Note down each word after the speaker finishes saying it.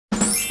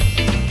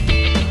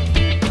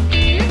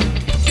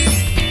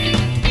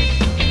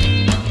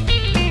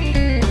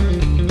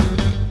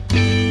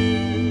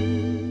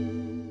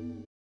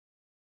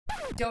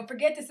Don't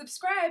forget to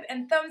subscribe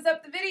and thumbs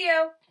up the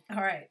video.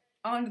 All right,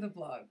 on to the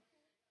vlog.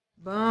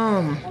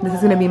 Boom. This is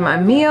gonna be my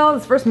meal.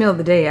 It's the first meal of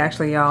the day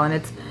actually, y'all, and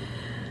it's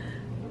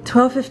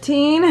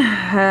 12:15.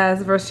 It's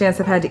the first chance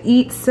I've had to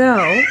eat, so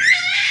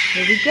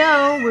here we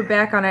go. We're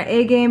back on our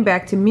A game,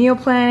 back to meal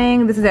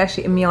planning. This is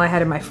actually a meal I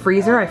had in my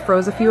freezer. I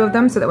froze a few of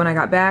them so that when I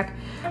got back,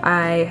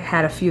 I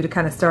had a few to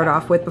kind of start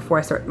off with before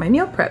I start my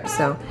meal prep.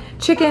 So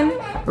chicken,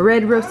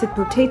 red roasted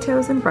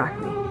potatoes, and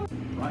broccoli.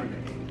 Friday,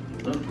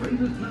 the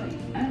greatest night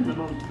and the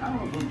most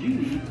powerful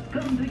genie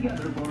come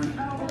together for an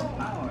hour of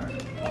power.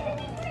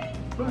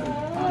 First,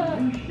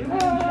 on new Shimmer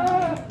and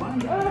Shine,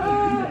 find out how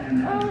to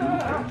and have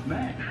some first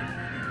match.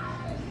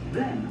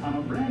 Then, on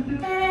a brand new...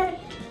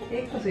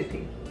 Hey, Sweet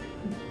Pea.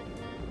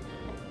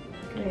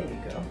 There you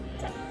go.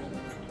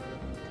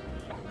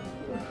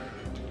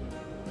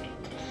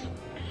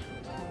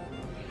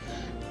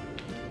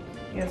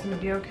 You guys gonna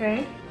be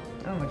okay?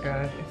 Oh my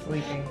god, it's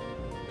leaking.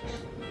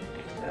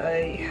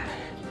 Okay.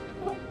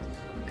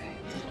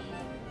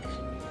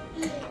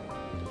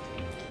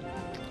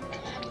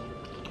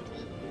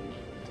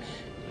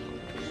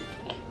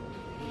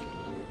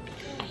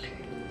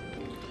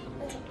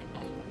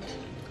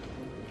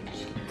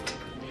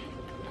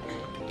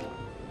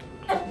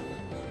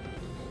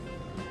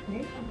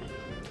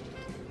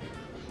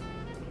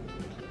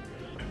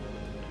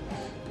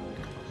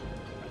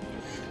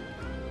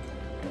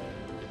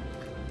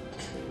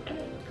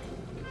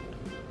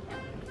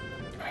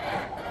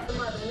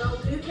 No,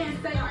 you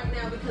can't say right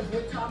now because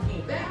we're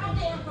talking. Back and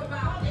forth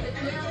about the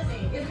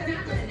announcing. It's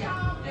deeper than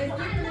that.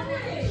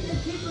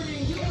 It's deeper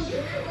than you.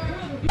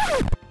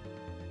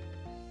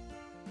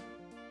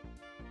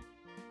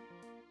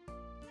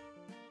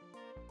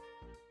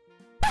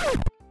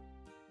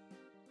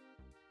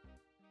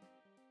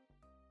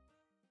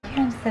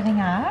 I'm sitting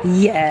up.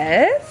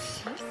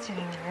 Yes. She's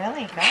doing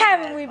really good.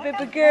 Haven't we,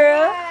 baby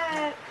girl?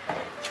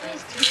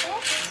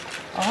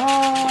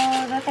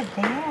 Oh, look at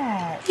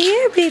that.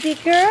 Yeah, baby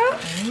girl.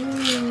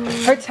 Ooh.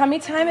 Her tummy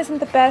time isn't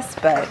the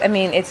best, but I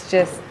mean, it's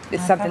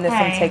something that's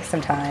gonna take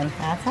some time.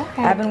 That's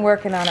okay. I've been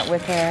working on it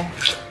with her.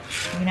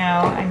 You know,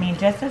 I mean,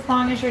 just as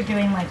long as you're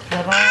doing like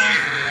little.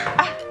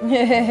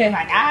 You're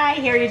like, I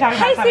hear you talking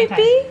about tummy time.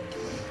 Hi,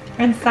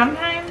 And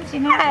sometimes,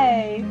 you know.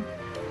 Hi.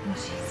 Oh,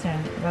 she's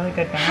doing really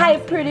good. Hi,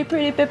 pretty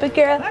baby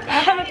girl. Look,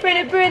 Hi,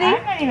 pretty.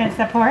 I'm not even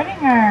supporting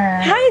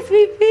her. Hi,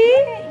 Sweet Pea.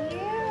 Look at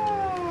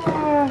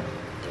you.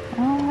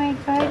 Oh my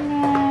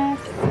goodness.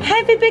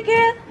 Hi, baby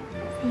girl.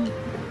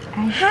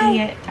 I see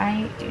it.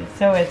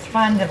 So it's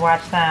fun to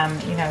watch them,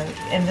 you know,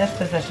 in this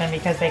position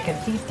because they can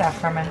see stuff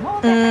from a whole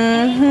different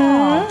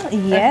angle. Yes.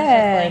 Just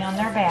laying on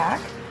their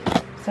back.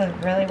 So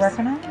really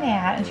working on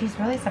that, and she's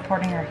really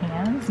supporting her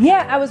hands.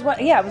 Yeah, I was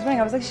wondering. I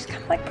was like, she's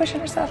kind of like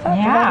pushing herself up.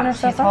 Yeah,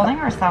 she's holding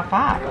herself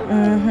up.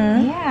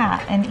 Mm-hmm. Yeah,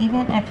 and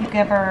even if you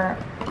give her,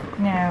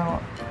 you know,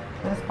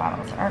 those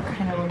bottles are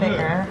kind of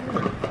bigger.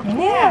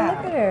 Yeah,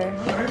 look at her.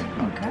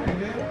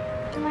 Good.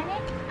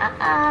 Morning.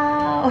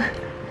 Uh-oh.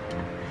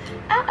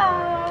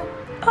 Uh-oh.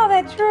 Oh,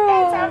 that's true.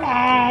 It's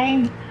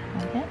okay.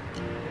 Okay.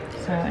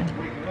 So.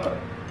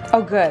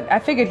 Oh, good. I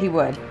figured he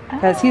would,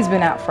 because he's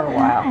been out for a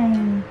while.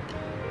 There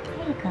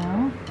you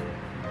go.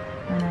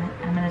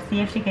 I'm gonna see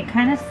if she can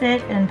kind of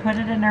sit and put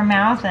it in her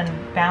mouth and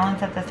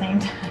balance at the same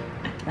time.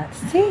 Let's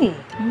see.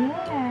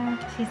 Yeah.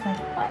 She's like,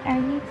 what are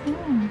you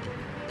doing?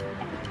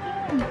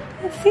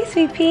 Let's see,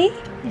 Sweet Pea.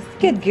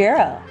 Good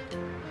girl.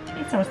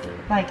 She's so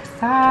like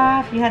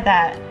soft. You had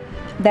that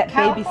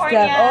baby stuff.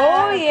 California.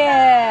 Oh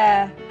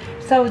yeah.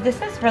 So this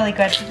is really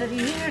good. So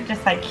these are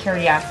just like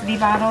curiosity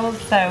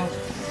bottles. So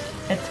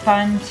it's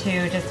fun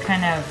to just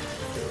kind of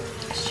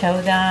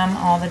show them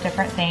all the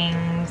different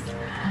things.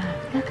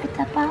 Look at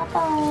the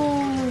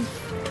bubbles.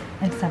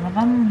 And some of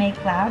them make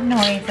loud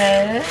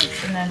noises,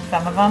 and then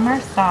some of them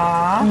are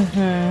soft.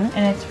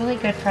 And it's really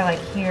good for like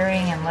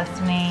hearing and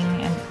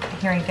listening and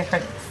hearing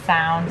different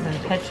sounds and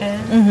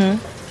pitches.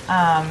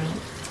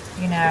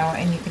 You know,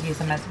 and you could use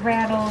them as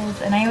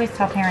rattles. And I always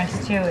tell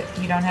parents too,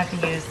 you don't have to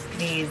use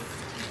these.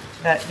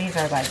 These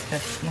are like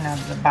just, you know,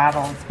 the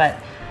bottles. But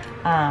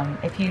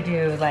if you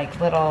do like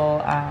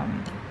little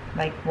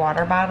like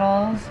water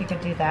bottles, you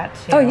could do that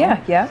too. Oh yeah,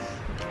 yeah.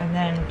 And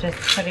then just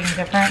putting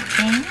different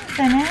things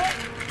in it.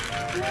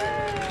 Ooh,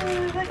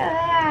 look at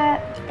that.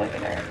 Look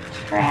at her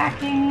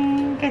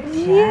tracking. Good job.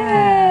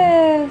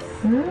 Yes.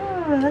 Ooh,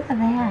 look at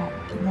that.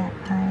 Isn't that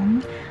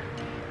fun?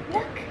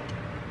 Look.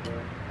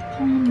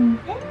 Can I move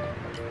it?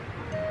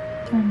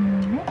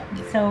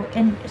 So,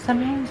 and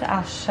sometimes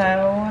I'll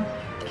show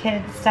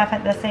kids stuff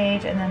at this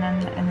age, and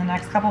then in the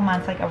next couple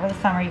months, like over the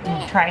summer, you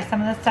can try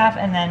some of the stuff,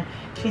 and then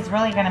she's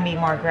really going to be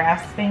more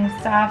grasping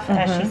stuff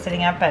as she's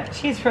sitting up, but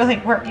she's really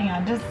working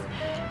on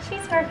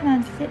she's working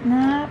on sitting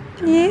up.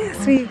 Yeah,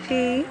 Sweet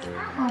Pea.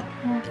 Oh,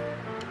 yeah.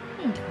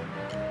 Here you go.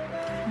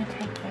 Let me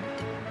try to get it.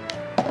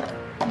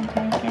 Let me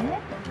try to get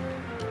it.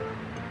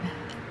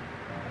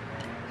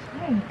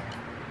 There you go.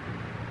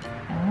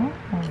 Oh.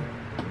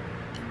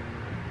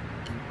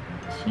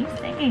 She's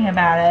thinking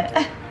about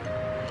it.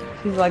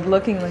 He's like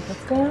looking like,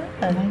 what's going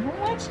on?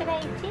 What should I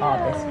do?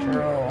 Oh, this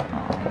drool.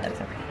 Oh, that's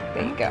okay.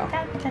 There you go.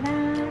 Da-da-da.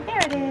 There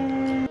it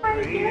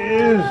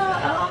is.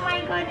 Oh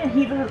my goodness.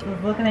 He was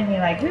looking at me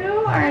like,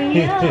 who are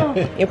you?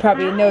 You'll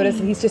probably notice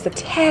that he's just a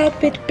tad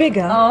bit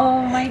bigger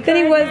Oh my goodness. than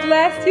he was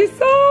last you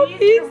saw.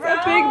 He's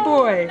a big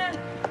boy.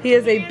 He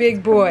is a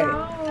big boy.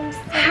 Gross.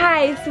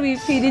 Hi, sweet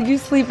pea. Did you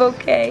sleep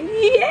okay?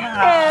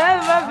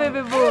 Yeah, my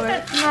baby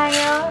boy.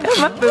 Smile.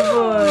 My baby boy.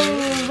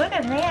 Ooh, look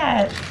at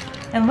that.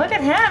 And look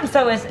at him.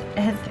 So is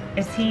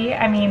he,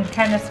 I mean,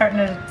 kind of starting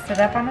to sit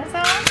up on his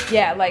own?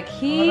 Yeah, like A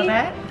he little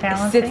bit?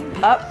 sits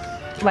Balancing? up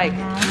like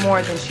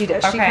more than she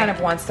does. She Okay. kind of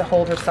wants to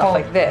hold herself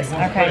like this.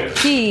 Okay.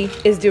 He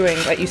is doing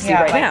what you see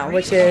Yeah, right like now,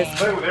 which is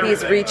reaching.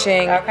 he's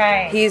reaching.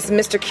 Okay. He's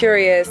Mr.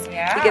 Curious.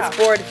 Yeah. He gets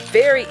bored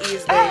very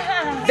easily.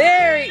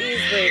 Very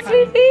easily.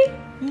 Sweet pea.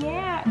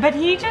 Yeah, but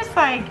he just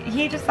like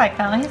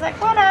fell. He's like,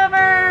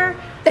 whatever.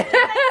 Yeah,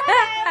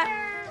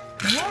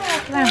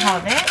 can I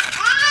hold it?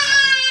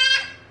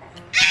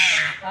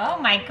 Oh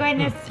my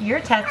goodness, you're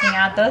testing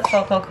out those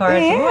vocal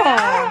cords.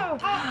 Yeah.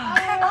 Wow.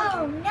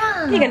 Oh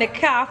no. You're gonna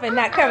cough and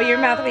not cover your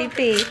mouth, sweet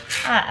pea.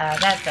 Uh-oh,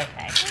 that's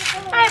okay.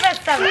 I have a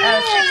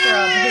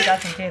 6-year-old who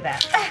doesn't do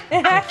that.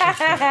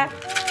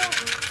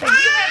 But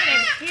you have an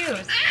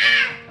excuse.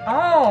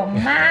 Oh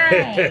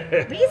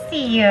my. We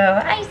see you.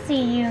 I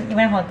see you. You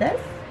wanna hold this?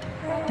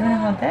 You wanna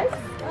hold this?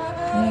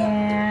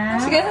 Yeah.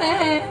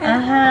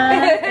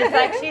 It's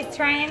like she's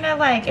trying to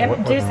like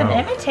do some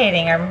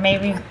imitating or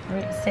maybe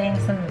saying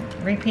some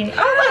repeating.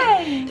 Oh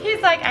look,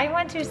 he's like, I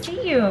want to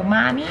see you,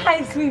 mommy.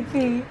 Hi, sweet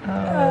pea. Oh,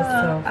 that's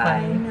so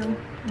funny.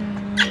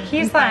 know.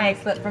 He's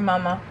like, Slip from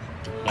mama.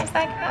 he's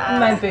like, oh.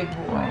 My big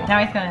boy.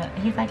 Now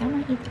he's like, I'm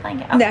gonna eat the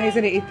blanket. Now Okay. he's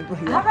gonna eat the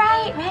blanket. All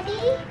right,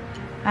 ready?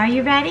 Are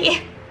you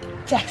ready?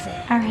 Jaxson.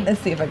 All right. Let's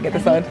see if I can get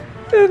this on.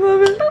 I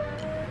love it.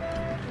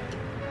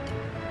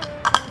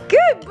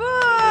 Good boy!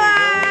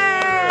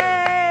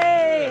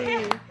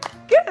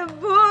 Good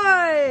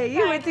boy!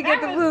 You went to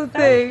get the blue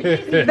thing.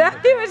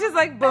 That he was just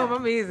like, boom,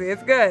 I'm easy.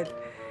 It's good.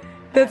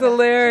 That's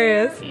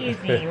hilarious.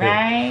 Easy,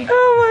 right?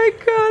 Oh my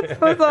god,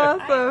 that's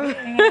awesome.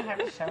 I'm gonna have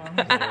to show him.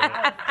 Let's do it.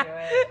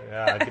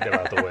 Yeah, I get that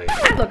out the way.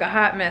 I look a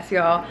hot mess,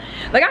 y'all.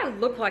 Like, I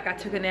look like I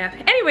took a nap.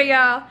 Anyway,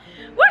 y'all,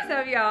 what's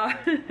up, y'all?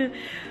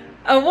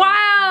 A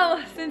while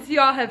since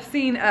y'all have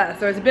seen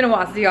us, or it's been a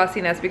while since y'all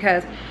seen us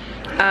because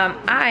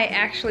I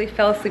actually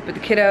fell asleep with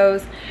the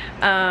kiddos,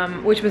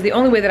 which was the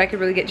only way that I could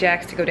really get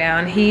Jax to go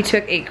down. He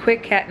took a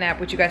quick cat nap,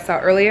 which you guys saw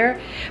earlier,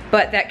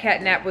 but that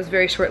cat nap was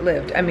very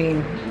short-lived. I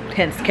mean,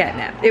 hence cat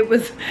nap. It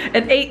was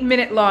an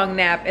 8-minute long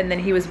nap, and then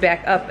he was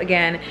back up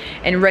again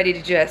and ready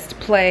to just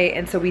play,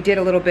 and so we did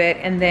a little bit,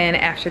 and then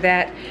after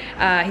that,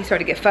 he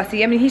started to get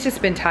fussy. I mean, he's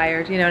just been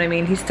tired, you know what I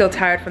mean? He's still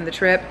tired from the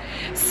trip,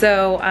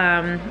 so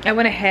I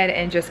went ahead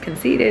and just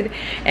conceded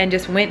and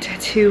just went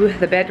to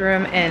the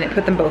bedroom and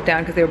put them both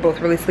down because they were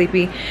both really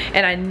sleepy,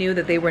 and I knew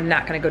that they were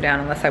not going to go down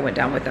unless I went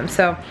down with them.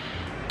 So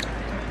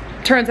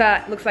turns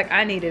out, looks like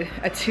I needed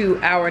a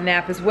 2-hour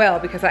nap as well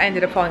because I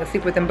ended up falling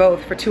asleep with them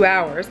both for 2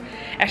 hours,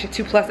 actually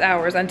 2+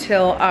 hours,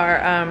 until our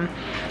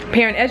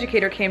parent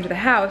educator came to the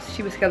house.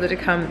 She was scheduled to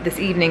come this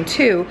evening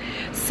too,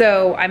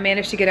 so I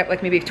managed to get up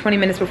like maybe 20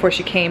 minutes before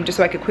she came just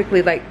so I could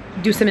quickly like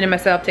do something to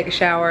myself, take a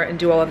shower and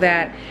do all of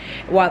that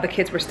while the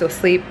kids were still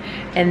asleep.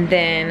 And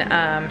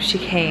then she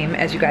came,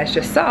 as you guys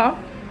just saw,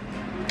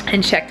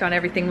 and checked on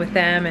everything with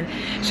them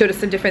and showed us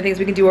some different things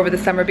we can do over the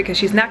summer because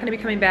she's not going to be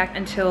coming back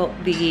until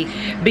the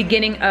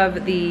beginning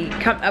of the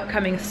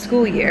upcoming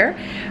school year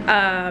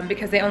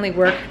because they only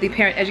work, the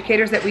parent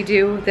educators that we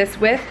do this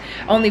with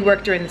only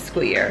work during the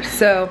school year.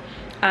 So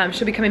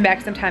she'll be coming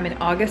back sometime in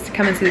August to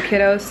come and see the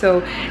kiddos. So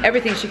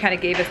everything she kind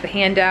of gave us, the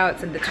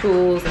handouts and the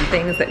tools and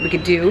things that we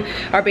could do,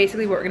 are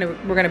basically what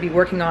we're gonna be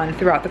working on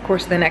throughout the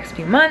course of the next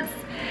few months.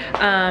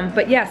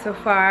 But yeah, so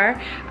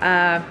far,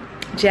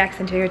 Jax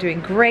and Jay are doing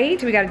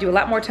great. We got to do a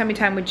lot more tummy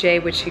time with Jay,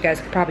 which you guys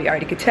probably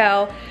already could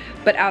tell.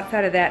 But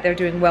outside of that, they're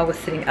doing well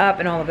with sitting up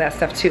and all of that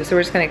stuff too. So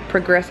we're just going to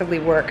progressively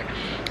work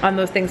on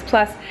those things.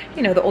 Plus,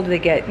 you know, the older they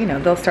get, you know,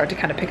 they'll start to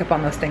kind of pick up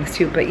on those things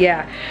too. But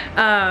yeah,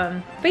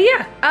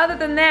 other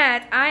than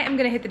that, I am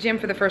going to hit the gym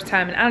for the first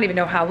time, and I don't even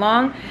know how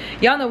long.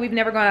 Y'all know we've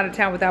never gone out of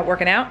town without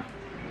working out.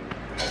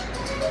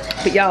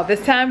 But y'all,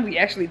 this time we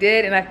actually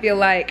did, and I feel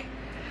like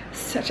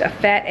such a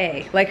fat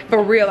A. Like,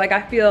 for real, like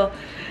I feel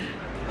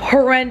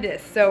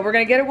horrendous. So we're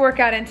gonna get a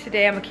workout in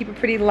today. I'm gonna keep it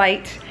pretty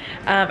light.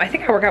 I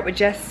think I work out with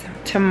Jess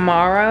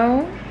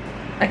tomorrow.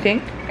 I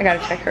think I gotta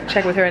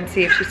check with her and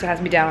see if she still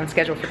has me down on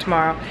schedule for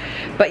tomorrow.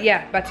 But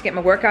yeah, about to get my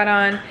workout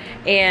on,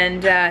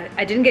 and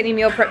I didn't get any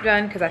meal prep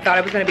done because I thought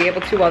I was gonna be able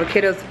to while the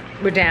kiddos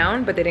were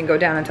down, but they didn't go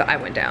down until I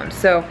went down.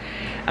 So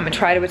I'm gonna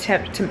try to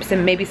attempt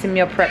maybe some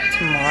meal prep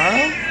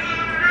tomorrow.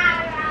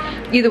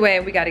 Either way,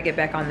 we got to get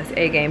back on this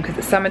A game because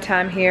it's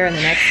summertime here. In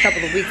the next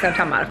couple of weeks, I'm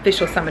talking about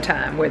official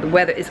summertime where the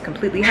weather is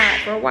completely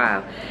hot for a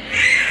while.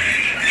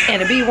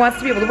 And the bee wants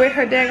to be able to wear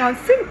her daggone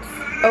suits,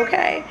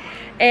 okay?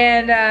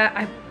 And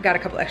I got a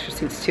couple extra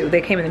suits too.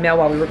 They came in the mail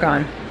while we were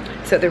gone.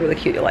 So they're really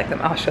cute. You'll like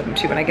them. I'll show them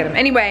to you when I get them.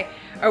 Anyway,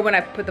 or when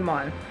I put them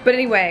on. But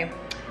anyway,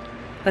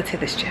 let's hit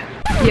this gym.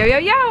 Yo, yo,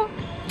 yo.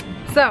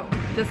 So,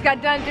 just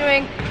got done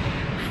doing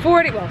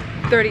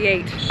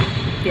 38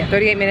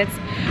 minutes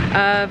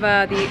of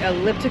the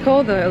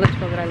elliptical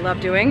that I love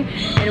doing.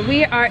 And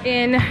we are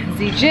in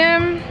the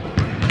gym,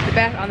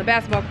 on the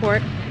basketball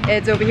court.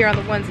 Ed's over here on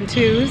the 1s and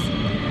 2s.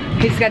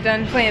 He just got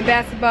done playing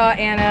basketball,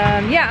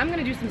 and yeah, I'm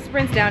gonna do some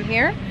sprints down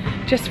here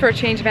just for a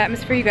change of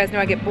atmosphere. You guys know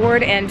I get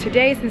bored, and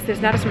today, since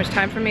there's not as much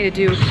time for me to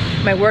do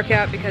my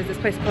workout because this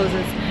place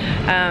closes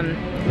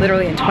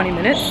literally in 20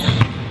 minutes,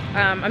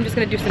 I'm just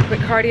gonna do some quick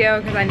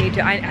cardio because I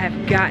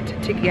have got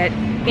to get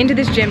into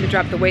this gym to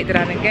drop the weight that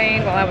I done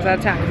gained while I was out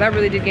of town, because I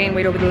really did gain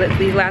weight over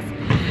this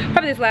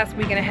last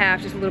week and a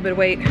half, just a little bit of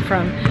weight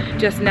from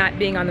just not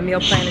being on the meal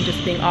plan and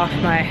just being off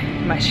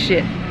my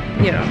shit,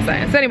 you know what I'm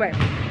saying. So anyway,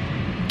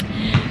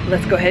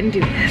 let's go ahead and do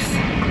this.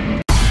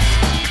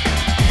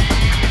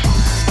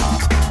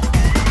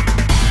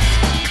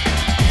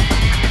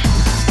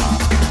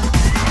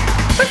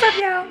 What's up,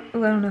 y'all?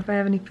 Oh, I don't know if I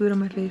have any food on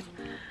my face.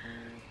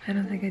 I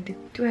don't think I do.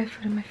 Do I have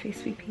food on my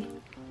face, sweet pea?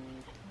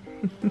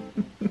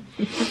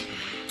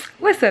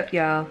 What's up,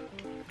 y'all?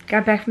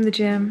 Got back from the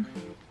gym.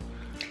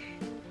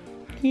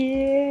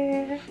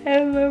 Yeah,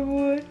 hello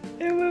boy,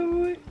 hello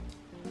boy.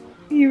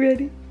 You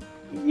ready?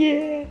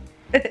 Yeah.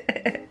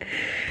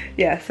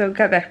 Yeah, so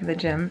got back from the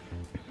gym.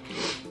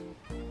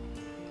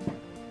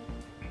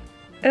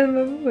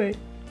 Hello boy.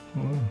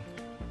 Oh.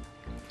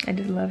 I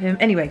just love him.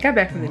 Anyway, got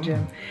back from the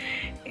gym.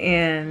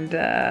 And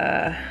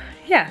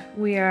yeah,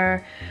 we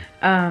are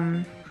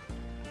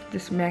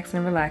just maxing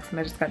and relaxing.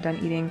 I just got done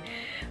eating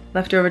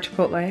leftover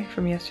Chipotle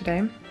from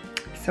yesterday.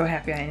 So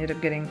happy I ended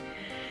up getting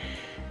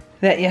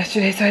that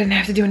yesterday, so I didn't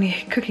have to do any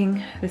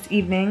cooking this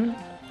evening.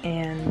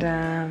 And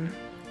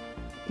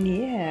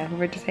yeah,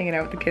 we're just hanging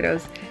out with the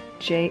kiddos.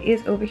 Jay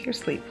is over here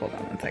asleep. Hold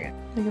on one second.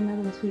 Look at my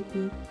little sweet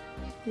pea.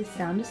 He's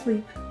sound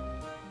asleep.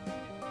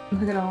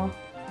 Look at all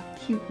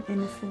cute and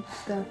innocent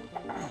stuff.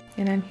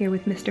 And I'm here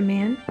with Mr.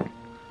 Man.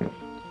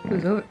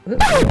 Who's over?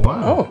 Oh,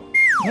 wow. Oh.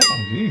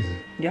 Oh, Jesus.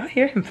 Y'all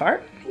hear him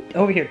fart? He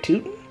over here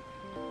tooting?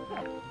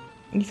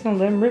 You just gonna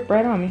let him rip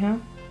right on me, huh?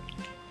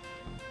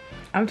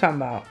 I'm talking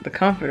about the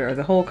comforter.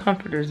 The whole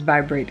comforter's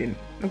vibrating,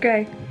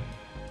 okay?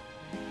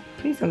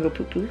 Please don't go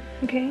poo-poo,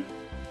 okay?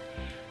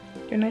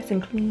 You're nice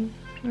and clean.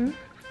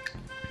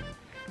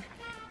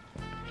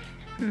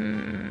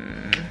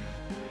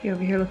 He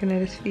over here looking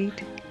at his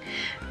feet.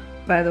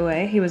 By the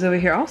way, he was over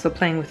here also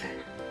playing with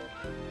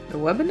the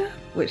webinar,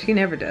 which he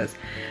never does.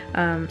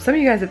 Some of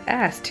you guys have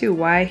asked too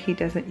why he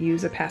doesn't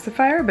use a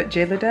pacifier, but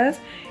Jayla does.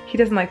 He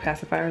doesn't like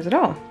pacifiers at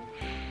all.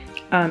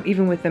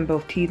 Even with them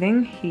both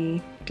teething,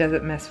 he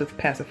doesn't mess with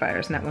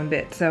pacifiers, not one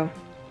bit. So,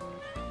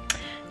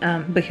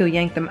 but he'll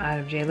yank them out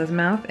of Jayla's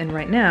mouth, and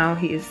right now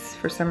he is,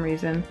 for some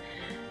reason,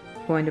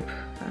 going to,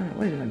 I don't know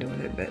what he's gonna do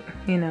with it, but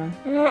you know.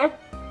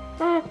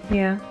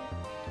 Yeah.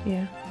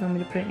 You want me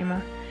to put it in your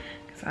mouth?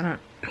 Because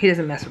he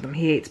doesn't mess with them.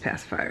 He hates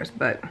pacifiers,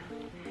 but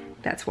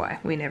that's why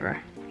we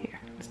never, here,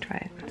 let's try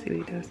it and see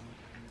what he does.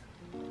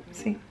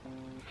 See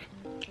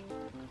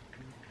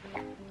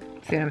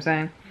what I'm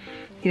saying?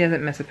 He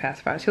doesn't mess with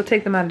pacifiers. He'll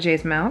take them out of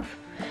Jay's mouth,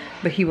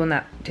 but he will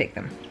not take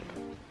them.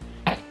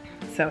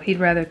 So he'd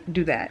rather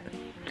do that.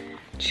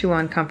 Chew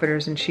on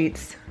comforters and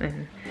sheets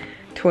and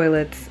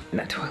towels.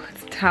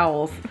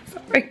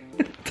 Sorry,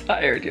 I'm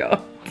tired,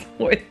 y'all.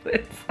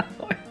 Toilets,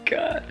 oh my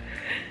God.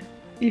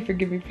 You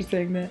forgive me for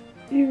saying that.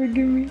 You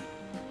forgive me?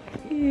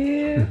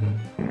 Yeah.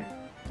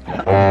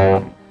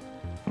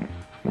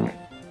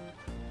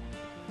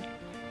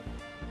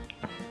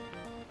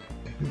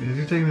 Is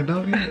he taking a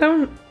dump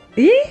yet?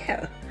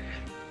 Yeah.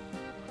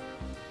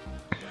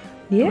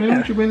 Yeah. Man,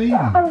 what you been eating?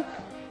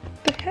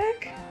 The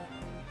heck?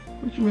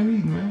 What you been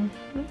eating, man?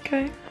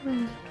 Okay.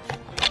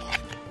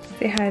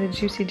 Say hi to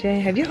Juicy J.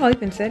 Have y'all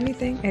even said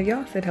anything? Have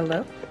y'all said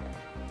hello?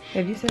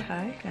 Have you said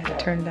hi? I had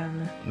to turn down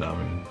the... No, I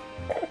mean,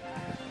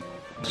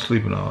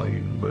 sleeping all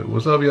evening. But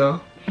what's up,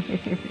 y'all?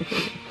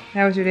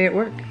 How was your day at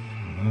work?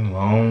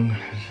 Long.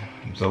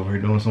 I'm just over here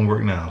doing some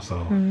work now, so.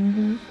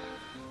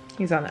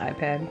 He's on the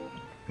iPad.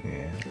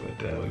 Yeah,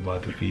 but we're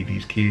about to feed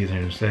these kids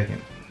here in a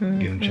second.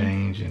 Get them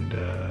changed and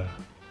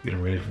get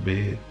them ready for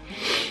bed.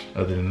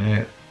 Other than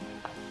that,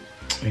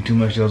 ain't too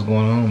much else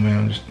going on, man.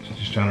 I'm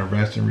just trying to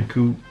rest and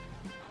recoup.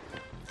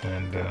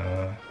 And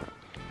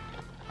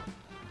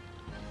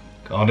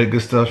all that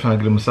good stuff, trying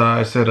to get a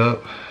massage set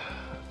up.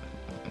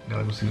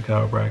 Gotta go see the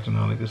chiropractor and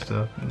all that good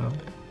stuff, you know.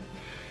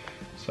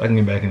 So I can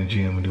get back in the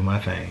gym and do my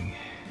thing.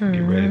 Get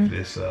ready for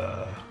this.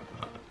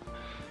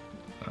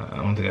 I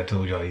don't think I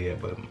told y'all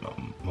yet, but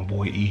my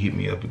boy E hit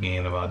me up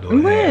again about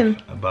doing a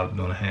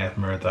half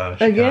marathon in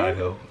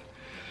Chicago.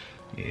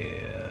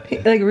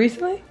 Yeah. Like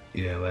recently?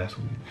 Yeah, last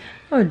week.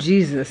 Oh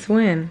Jesus,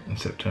 when? In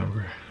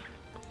September.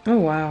 Oh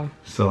wow.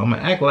 So I'm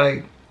gonna act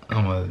like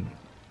I'm gonna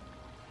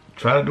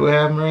try to do a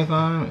half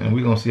marathon, and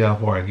we're gonna see how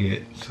far I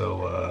get.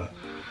 So,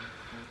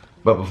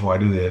 but before I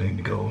do that, I need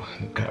to go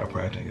to the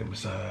chiropractor and get a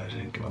massage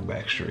and get my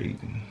back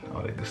straight and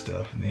all that good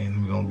stuff. And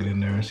then we're gonna get in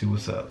there and see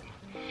what's up.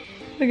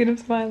 Look at him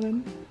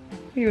smiling.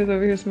 He was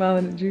over here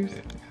smiling at Juice.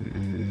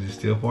 Is it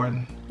still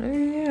farting?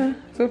 Yeah,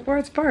 so far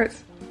it's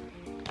parts.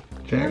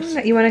 Jax,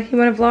 You wanna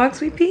vlog,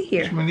 Sweet Pea?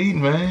 Here. what you been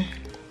eating, man?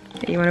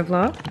 You wanna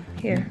vlog?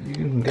 Here. You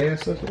getting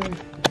gas stuff today?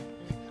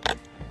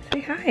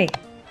 Say hi.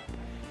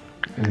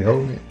 Is he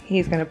holding it?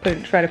 He's gonna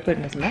try to put it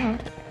in his mouth.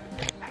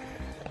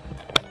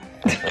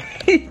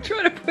 He's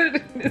trying to put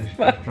it in his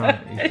mouth.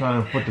 He's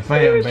trying to put the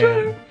fan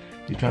bam.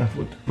 He's trying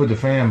to put the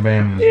fan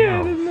bam in his Yeah,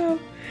 mouth. I don't know.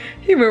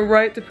 He went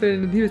right to put it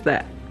in. He was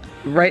like,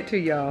 right to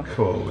y'all.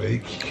 Cool, man. You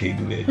can't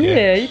do that, Jax.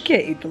 Yeah, you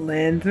can't eat the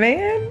lens,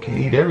 man. Can't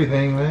eat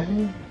everything,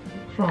 man.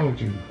 What's wrong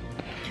with you?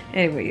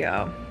 Anyway,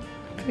 y'all.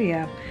 So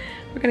yeah,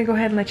 we're gonna go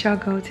ahead and let y'all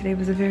go. Today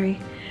was a very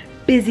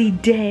busy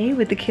day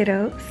with the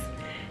kiddos.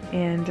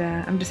 And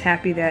I'm just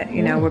happy that,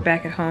 you know, we're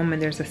back at home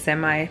and there's a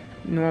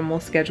semi-normal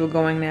schedule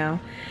going now.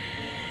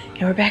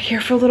 And we're back here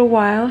for a little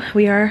while.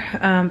 We are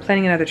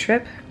planning another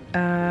trip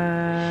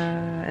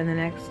in the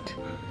next,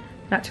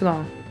 not too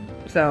long.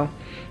 So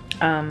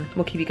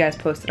we'll keep you guys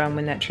posted on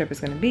when that trip is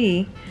gonna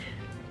be.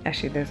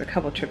 Actually, there's a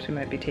couple trips we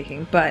might be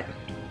taking, but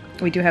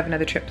we do have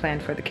another trip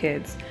planned for the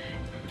kids,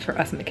 for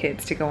us and the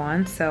kids to go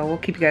on. So we'll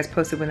keep you guys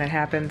posted when that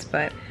happens.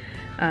 But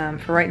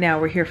for right now,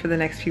 we're here for the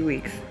next few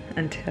weeks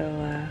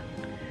until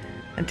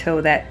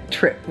that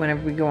trip,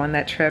 whenever we go on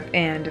that trip.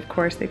 And of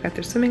course, they've got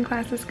their swimming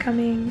classes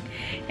coming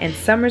and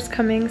summer's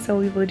coming, so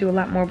we will do a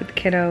lot more with the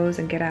kiddos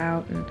and get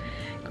out and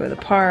go to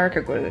the park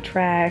or go to the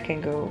track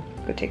and go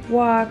take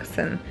walks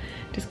and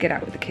just get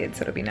out with the kids.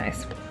 So it'll be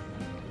nice.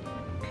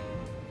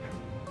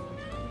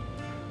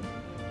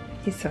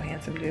 He's so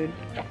handsome, dude.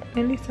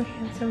 And he's so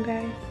handsome,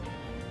 guys.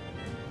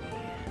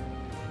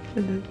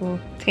 With his little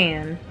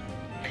tan.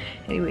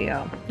 Anyway,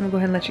 y'all, I'll go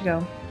ahead and let you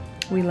go.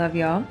 We love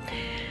y'all.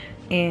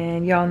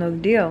 And y'all know the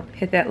deal.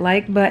 Hit that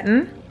like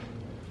button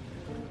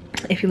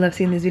if you love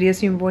seeing these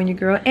videos, your boy and your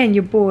girl, and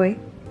your boy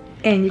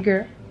and your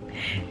girl.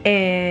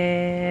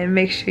 And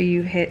make sure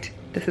you hit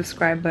the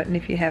subscribe button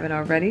if you haven't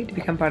already to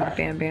become part of the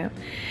Fam Bam.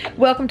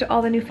 Welcome to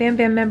all the new Fam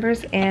Bam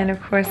members, and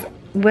of course,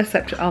 what's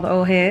up to all the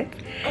old heads.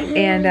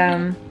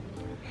 And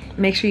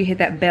make sure you hit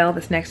that bell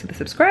that's next to the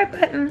subscribe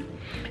button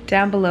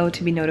down below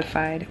to be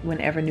notified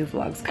whenever new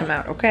vlogs come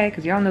out, okay?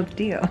 Because y'all know the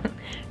deal.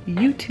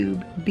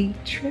 YouTube be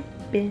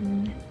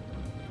trippin'.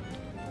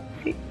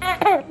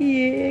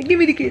 Yeah, give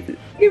me the kisses.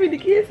 Give me the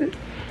kisses.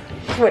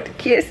 I want the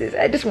kisses.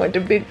 I just want the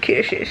big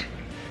kisses.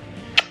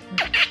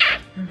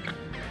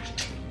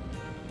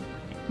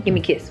 Give me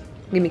a kiss.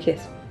 Give me a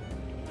kiss.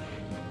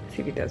 See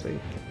if he does what he.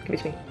 Give it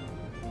to me.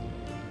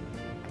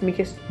 Give me a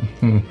kiss.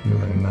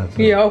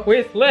 He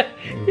always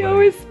he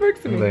always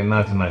smirks at me. Like,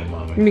 not tonight,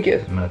 mommy. Give me a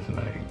kiss. Not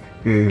tonight.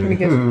 Give me a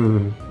kiss.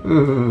 Give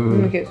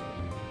me a kiss.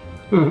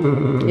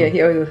 Yeah,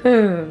 he always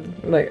goes,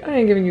 like, I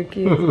ain't giving you a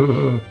kiss.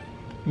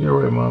 You're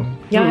right, mom.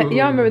 Y'all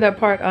remember that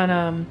part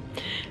on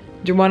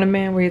Juwanna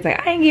Man where he's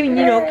like, I ain't giving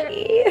you no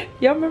kid?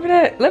 Y'all remember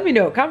that? Let me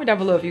know. Comment down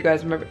below if you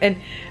guys remember. And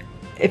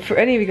if for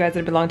any of you guys that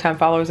have been longtime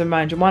followers of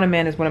mine, Juwanna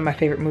Man is one of my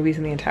favorite movies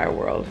in the entire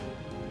world.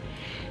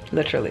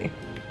 Literally.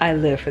 I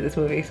live for this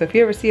movie. So if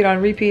you ever see it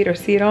on repeat or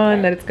see it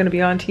on, that it's going to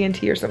be on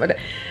TNT or something like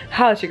that,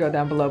 holla at your girl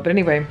down below. But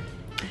anyway,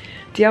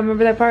 do y'all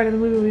remember that part of the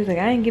movie where he's like,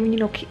 I ain't giving you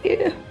no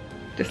kid?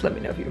 Just let me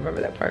know if you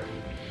remember that part.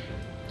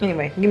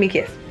 Anyway, give me a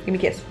kiss. Give me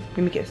a kiss.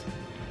 Give me a kiss.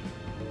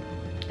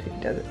 He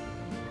does it.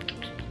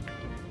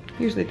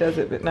 Usually does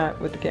it, but not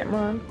with the camera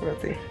on. We'll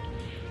see.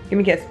 Give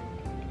me a kiss.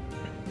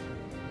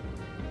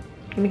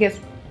 Give me a kiss.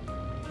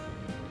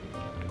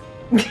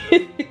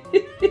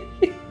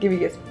 Give me a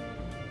kiss.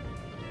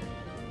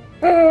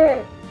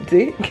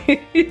 See?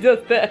 He does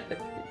that.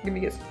 Give me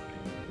a kiss.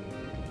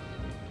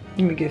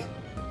 Give me a kiss.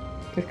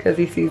 It's because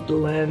he sees the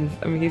lens.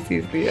 I mean, he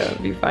sees the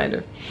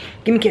viewfinder.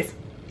 Give me a kiss.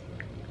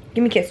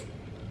 Give me a kiss.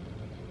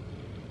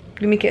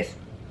 Give me a kiss.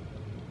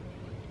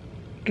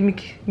 Give me a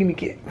kiss. Give me a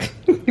kiss.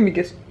 Give me a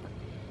kiss.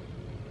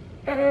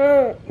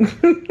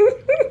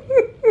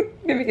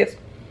 Give me a kiss.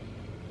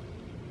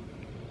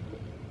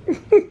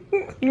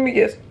 Give me a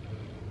kiss.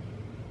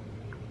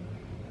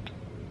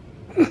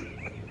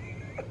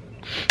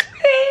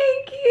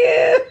 Thank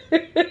you.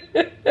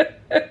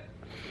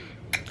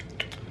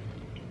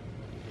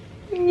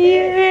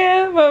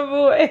 Yeah, my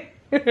boy.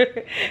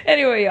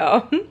 Anyway,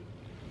 y'all.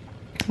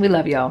 We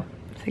love y'all.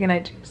 Say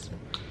goodnight, Juice.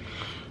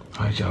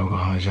 Alright, y'all. Gonna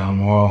holler at y'all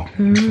tomorrow.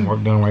 Get some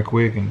work done right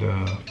quick and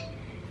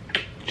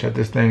shut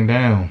this thing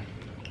down.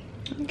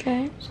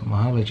 Okay. So I'm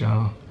gonna holler at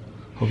y'all.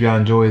 Hope y'all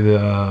enjoy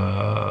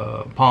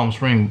the Palm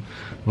Spring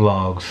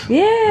vlogs.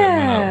 Yeah. That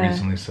went out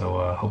recently.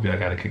 So hope y'all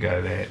got a kick out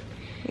of that.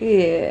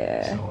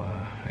 Yeah. So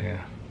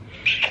yeah.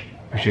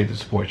 Appreciate the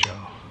support,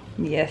 y'all.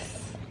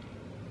 Yes.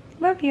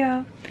 Love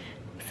y'all.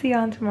 See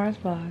y'all on tomorrow's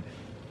vlog.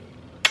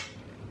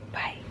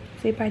 Bye.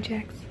 Say bye,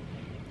 Jax.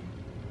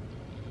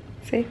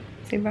 Say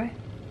bye.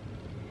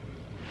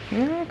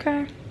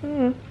 Okay.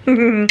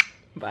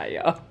 Bye,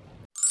 y'all.